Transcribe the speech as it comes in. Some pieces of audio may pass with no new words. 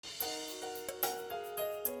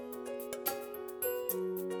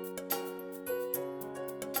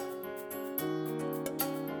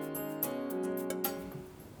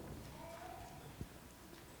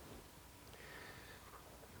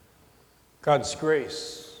God's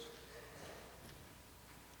grace,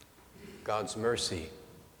 God's mercy,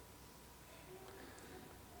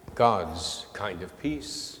 God's kind of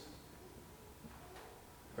peace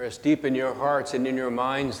rest deep in your hearts and in your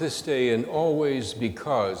minds this day and always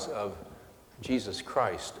because of Jesus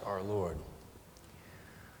Christ our Lord.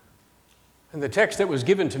 And the text that was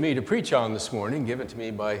given to me to preach on this morning, given to me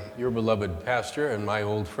by your beloved pastor and my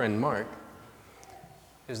old friend Mark,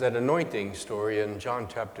 is that anointing story in John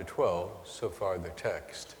chapter 12, so far the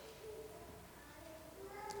text.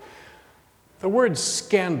 The word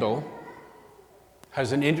scandal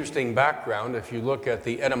has an interesting background. If you look at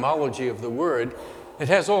the etymology of the word, it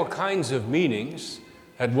has all kinds of meanings.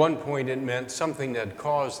 At one point it meant something that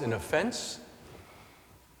caused an offense.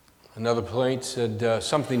 Another point said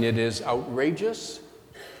something that is outrageous.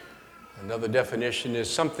 Another definition is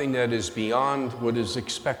something that is beyond what is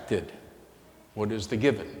expected, what is the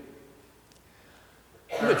given.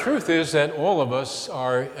 And the truth is that all of us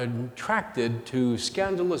are attracted to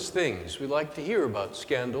scandalous things. We like to hear about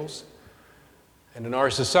scandals. And in our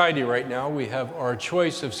society right now, we have our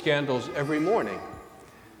choice of scandals every morning.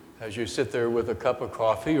 As you sit there with a cup of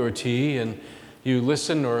coffee or tea and you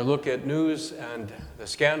listen or look at news, and the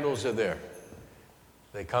scandals are there.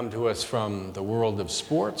 They come to us from the world of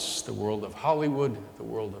sports, the world of Hollywood, the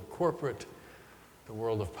world of corporate, the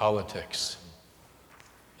world of politics.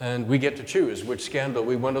 And we get to choose which scandal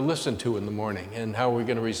we want to listen to in the morning and how we're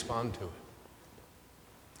going to respond to it.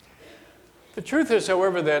 The truth is,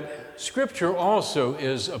 however, that Scripture also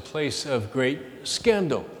is a place of great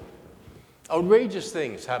scandal. Outrageous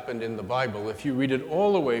things happened in the Bible if you read it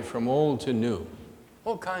all the way from old to new.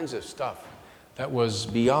 All kinds of stuff that was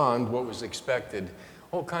beyond what was expected.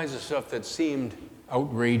 All kinds of stuff that seemed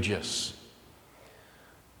outrageous.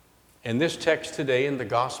 And this text today in the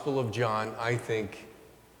Gospel of John, I think,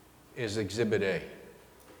 is Exhibit A.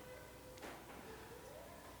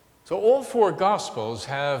 So all four Gospels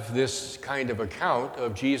have this kind of account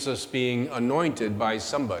of Jesus being anointed by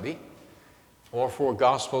somebody. All four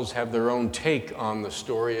Gospels have their own take on the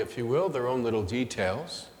story, if you will, their own little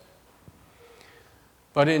details.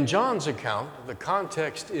 But in John's account, the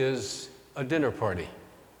context is a dinner party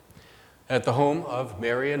at the home of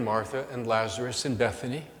Mary and Martha and Lazarus in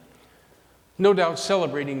Bethany, no doubt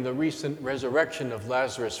celebrating the recent resurrection of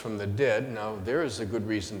Lazarus from the dead. Now, there is a good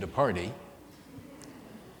reason to party.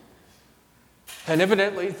 And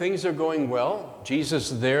evidently, things are going well. Jesus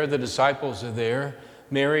is there, the disciples are there.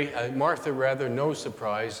 Martha, no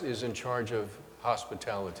surprise, is in charge of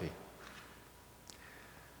hospitality.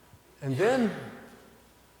 And then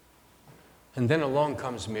along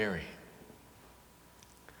comes Mary.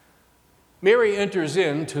 Mary enters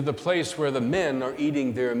into the place where the men are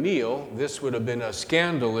eating their meal. This would have been a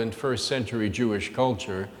scandal in first century Jewish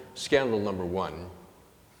culture, scandal number one.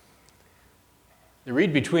 You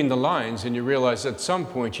read between the lines and you realize at some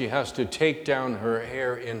point she has to take down her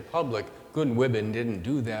hair in public. Good women didn't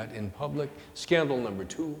do that in public. Scandal number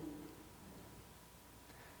two.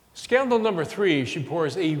 Scandal number three, she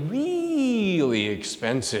pours a really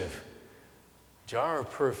expensive jar of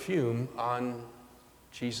perfume on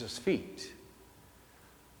Jesus' feet.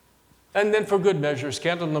 And then for good measure,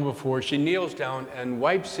 scandal number four, she kneels down and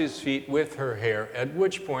wipes his feet with her hair, at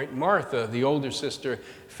which point Martha, the older sister,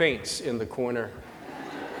 faints in the corner.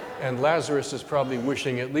 And Lazarus is probably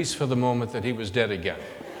wishing, at least for the moment, that he was dead again.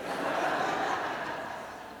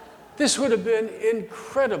 This would have been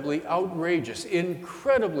incredibly outrageous,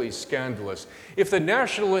 incredibly scandalous. If the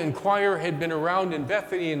National Enquirer had been around in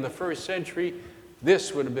Bethany in the first century,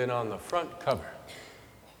 this would have been on the front cover.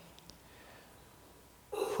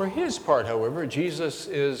 For his part, however, Jesus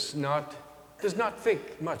does not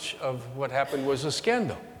think much of what happened was a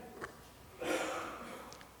scandal.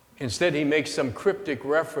 Instead, he makes some cryptic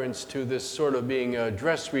reference to this sort of being a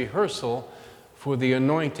dress rehearsal for the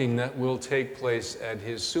anointing that will take place at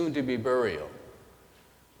his soon-to-be burial.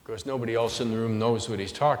 Of course, nobody else in the room knows what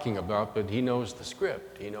he's talking about, but he knows the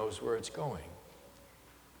script. He knows where it's going.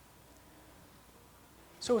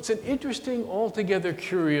 So it's an interesting, altogether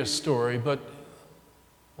curious story, but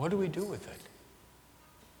what do we do with it?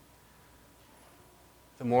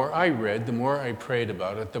 The more I read, the more I prayed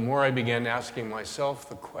about it, the more I began asking myself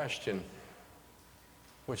the question,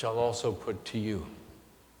 which I'll also put to you.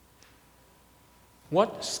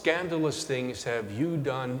 What scandalous things have you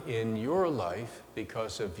done in your life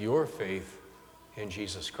because of your faith in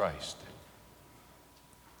Jesus Christ?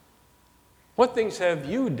 What things have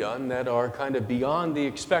you done that are kind of beyond the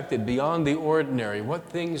expected, beyond the ordinary? What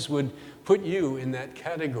things would put you in that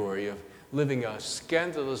category of living a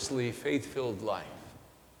scandalously faith-filled life?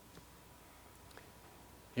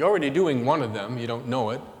 You're already doing one of them, you don't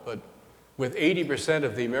know it, but with 80%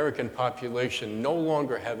 of the American population no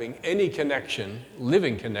longer having any connection,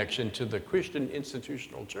 living connection, to the Christian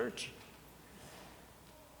institutional church,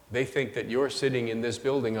 they think that your sitting in this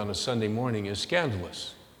building on a Sunday morning is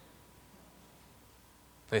scandalous.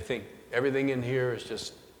 They think everything in here is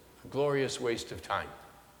just a glorious waste of time.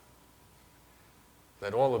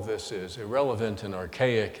 That all of this is irrelevant and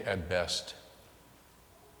archaic at best.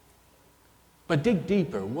 But dig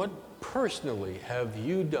deeper. What personally have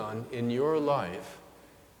you done in your life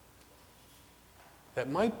that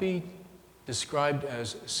might be described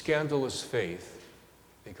as scandalous faith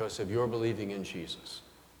because of your believing in Jesus?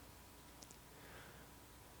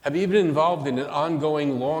 Have you been involved in an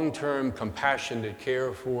ongoing, long-term, compassionate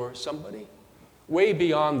care for somebody? Way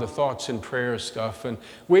beyond the thoughts and prayers stuff, and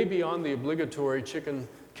way beyond the obligatory chicken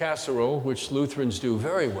casserole, which Lutherans do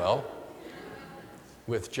very well,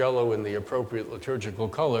 with Jell-O in the appropriate liturgical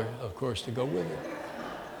color, of course, to go with it.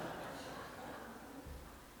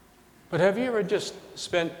 But have you ever just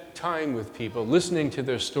spent time with people, listening to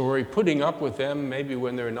their story, putting up with them, maybe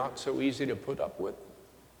when they're not so easy to put up with?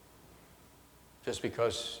 Just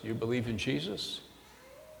because you believe in Jesus?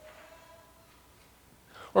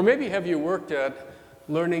 Or maybe have you worked at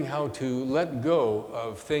learning how to let go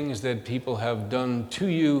of things that people have done to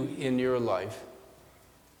you in your life?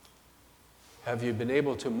 Have you been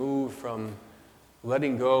able to move from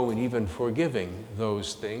letting go and even forgiving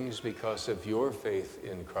those things because of your faith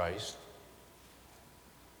in Christ?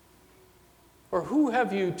 Or who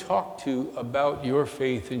have you talked to about your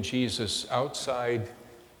faith in Jesus outside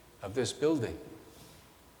of this building?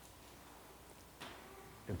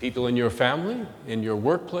 And people in your family, in your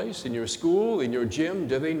workplace, in your school, in your gym,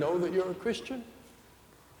 do they know that you're a Christian?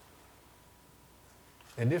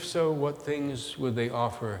 And if so, what things would they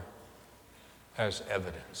offer as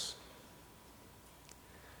evidence?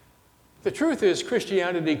 The truth is,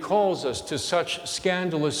 Christianity calls us to such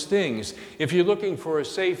scandalous things. If you're looking for a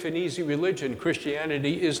safe and easy religion,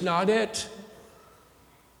 Christianity is not it.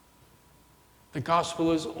 The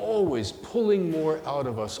gospel is always pulling more out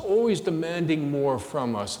of us, always demanding more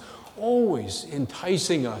from us, always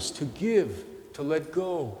enticing us to give, to let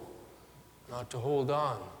go, not to hold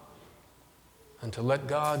on, and to let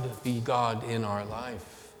God be God in our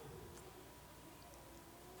life.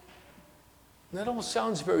 And that all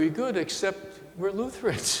sounds very good, except we're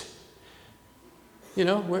Lutherans. You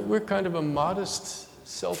know, we're kind of a modest,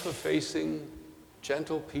 self-effacing,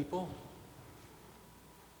 gentle people.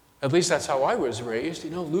 At least that's how I was raised.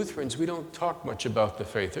 You know, Lutherans, we don't talk much about the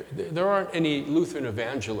faith. There aren't any Lutheran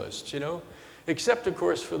evangelists, you know, except, of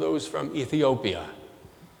course, for those from Ethiopia.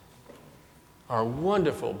 Our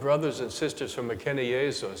wonderful brothers and sisters from Makene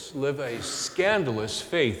Jesus live a scandalous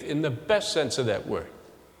faith in the best sense of that word.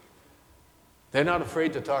 They're not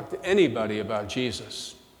afraid to talk to anybody about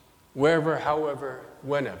Jesus, wherever, however,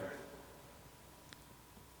 whenever.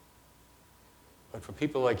 But for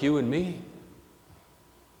people like you and me,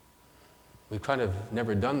 we've kind of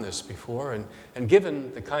never done this before, and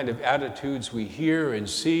given the kind of attitudes we hear and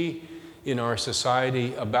see in our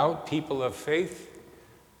society about people of faith,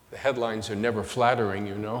 the headlines are never flattering,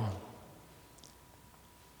 you know.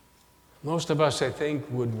 Most of us, I think,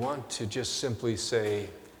 would want to just simply say,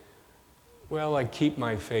 well, I keep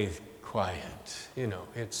my faith quiet. You know,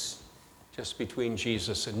 it's just between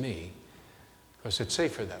Jesus and me, because it's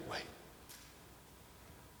safer that way.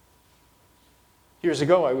 Years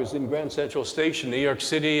ago, I was in Grand Central Station, New York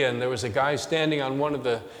City, and there was a guy standing on one of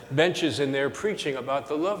the benches in there preaching about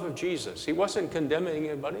the love of Jesus. He wasn't condemning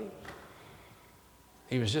anybody.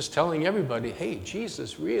 He was just telling everybody, hey,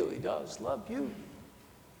 Jesus really does love you.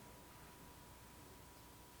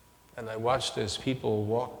 And I watched as people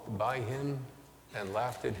walked by him and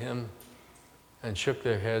laughed at him and shook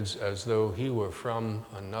their heads as though he were from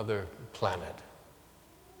another planet.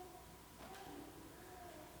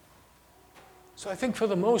 So I think for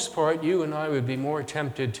the most part, you and I would be more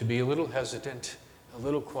tempted to be a little hesitant, a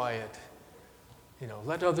little quiet. You know,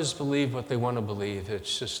 let others believe what they want to believe.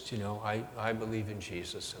 It's just, you know, I believe in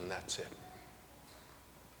Jesus, and that's it.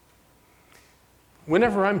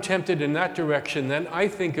 Whenever I'm tempted in that direction, then I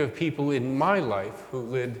think of people in my life who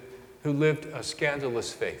lived a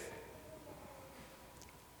scandalous faith.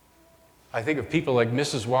 I think of people like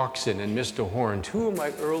Mrs. Watson and Mr. Horn, two of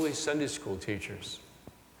my early Sunday school teachers.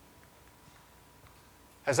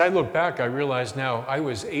 As I look back, I realize now I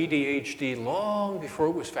was ADHD long before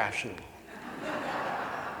it was fashionable.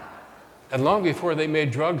 And long before they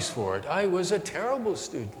made drugs for it. I was a terrible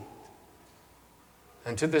student.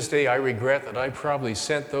 And to this day, I regret that I probably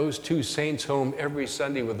sent those two saints home every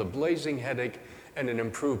Sunday with a blazing headache and an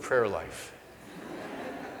improved prayer life.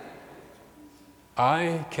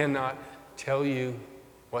 I cannot tell you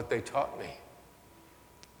what they taught me.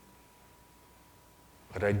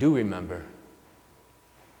 But I do remember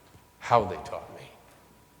how they taught me.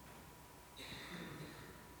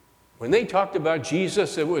 When they talked about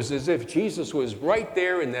Jesus, it was as if Jesus was right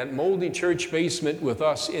there in that moldy church basement with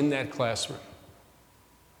us in that classroom.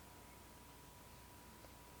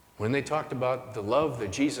 When they talked about the love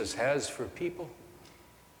that Jesus has for people,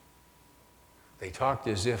 they talked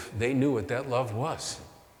as if they knew what that love was.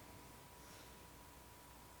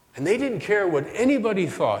 And they didn't care what anybody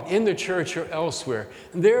thought in the church or elsewhere.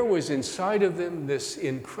 There was inside of them this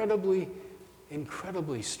incredibly,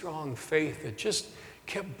 incredibly strong faith that just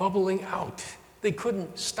kept bubbling out. They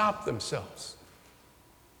couldn't stop themselves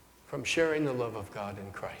from sharing the love of God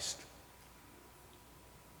in Christ.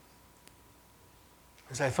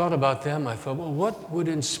 As I thought about them, I thought, well, what would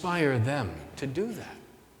inspire them to do that?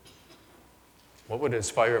 What would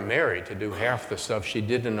inspire Mary to do half the stuff she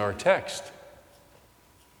did in our text?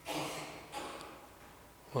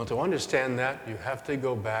 Well, to understand that, you have to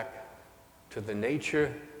go back to the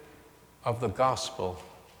nature of the gospel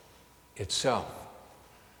itself.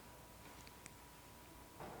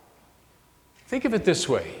 Think of it this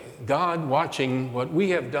way. God watching what we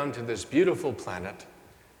have done to this beautiful planet,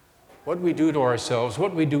 what we do to ourselves,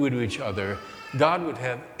 what we do to each other, God would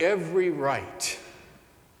have every right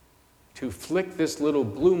to flick this little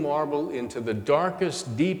blue marble into the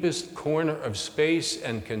darkest, deepest corner of space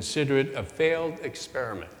and consider it a failed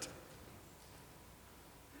experiment.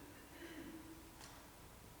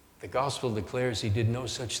 The gospel declares he did no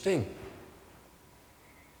such thing.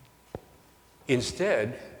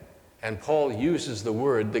 Instead, and Paul uses the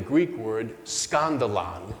word, the Greek word,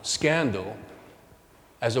 skandalon, scandal,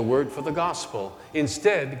 as a word for the gospel.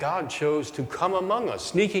 Instead, God chose to come among us,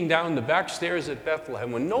 sneaking down the back stairs at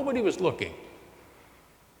Bethlehem when nobody was looking.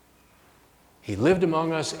 He lived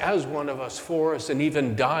among us as one of us, for us, and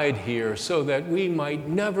even died here so that we might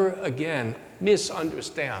never again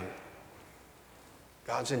misunderstand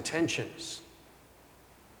God's intentions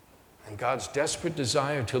and God's desperate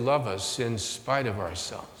desire to love us in spite of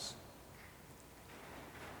ourselves.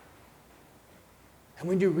 And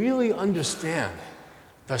when you really understand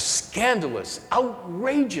the scandalous,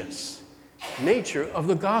 outrageous nature of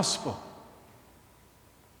the gospel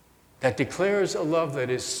that declares a love that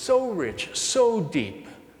is so rich, so deep,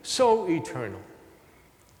 so eternal,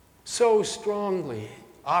 so strongly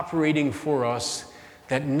operating for us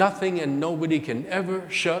that nothing and nobody can ever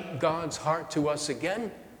shut God's heart to us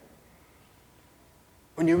again.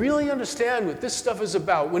 When you really understand what this stuff is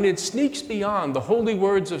about, when it sneaks beyond the holy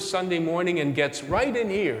words of Sunday morning and gets right in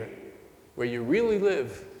here, where you really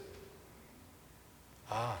live,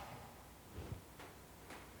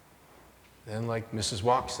 then like Mrs.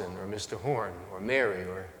 Watson or Mr. Horn or Mary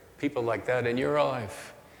or people like that in your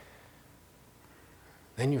life,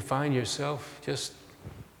 then you find yourself just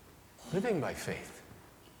living by faith.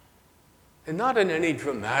 And not in any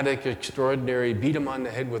dramatic, extraordinary, beat 'em on the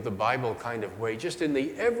head with the Bible kind of way, just in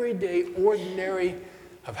the everyday, ordinary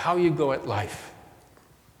of how you go at life.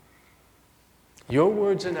 Your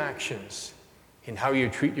words and actions, in how you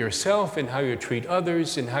treat yourself, in how you treat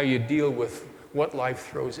others, in how you deal with what life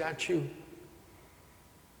throws at you.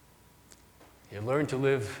 You learn to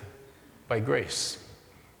live by grace,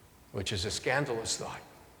 which is a scandalous thought.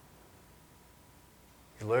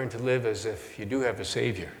 You learn to live as if you do have a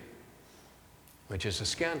Savior, which is a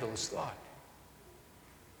scandalous thought.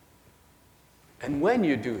 And when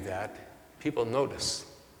you do that, people notice.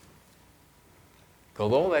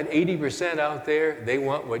 Because all that 80% out there, they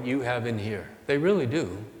want what you have in here. They really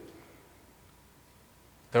do.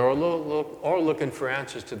 They're all looking for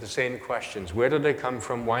answers to the same questions. Where did I come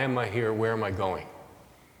from? Why am I here? Where am I going?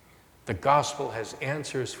 The gospel has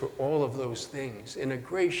answers for all of those things in a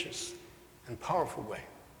gracious and powerful way.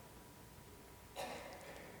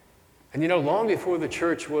 And you know, long before the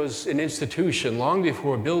church was an institution, long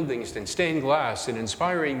before buildings and stained glass and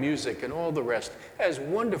inspiring music and all the rest, as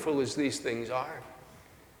wonderful as these things are,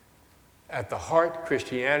 at the heart,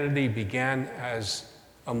 Christianity began as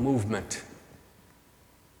a movement.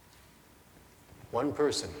 One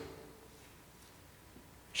person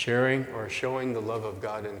sharing or showing the love of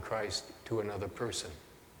God in Christ to another person.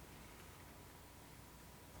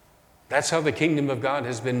 That's how the kingdom of God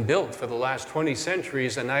has been built for the last 20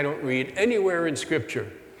 centuries, and I don't read anywhere in Scripture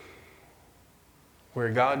where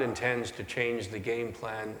God intends to change the game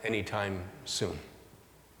plan anytime soon.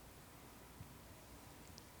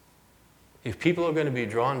 If people are going to be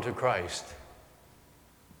drawn to Christ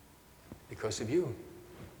because of you,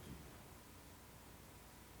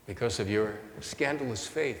 because of your scandalous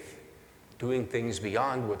faith, doing things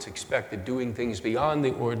beyond what's expected, doing things beyond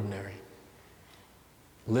the ordinary,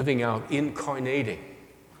 living out, incarnating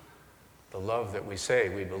the love that we say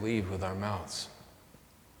we believe with our mouths.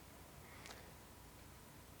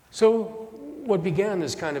 So what began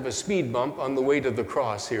as kind of a speed bump on the way to the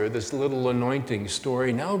cross here, this little anointing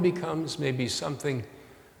story, now becomes maybe something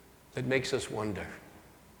that makes us wonder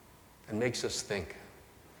and makes us think.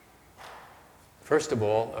 First of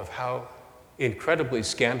all, of how incredibly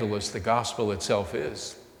scandalous the gospel itself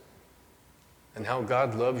is, and how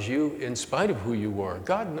God loves you in spite of who you are.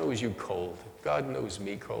 God knows you cold. God knows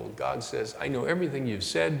me cold. God says, I know everything you've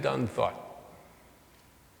said, done, thought.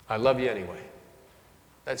 I love you anyway.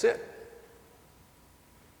 That's it.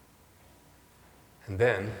 And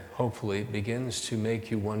then, hopefully, it begins to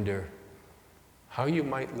make you wonder how you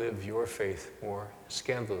might live your faith more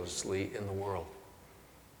scandalously in the world,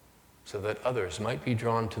 so that others might be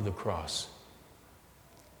drawn to the cross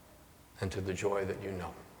and to the joy that you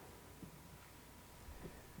know.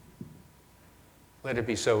 Let it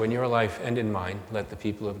be so in your life and in mine. Let the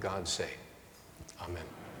people of God say, Amen.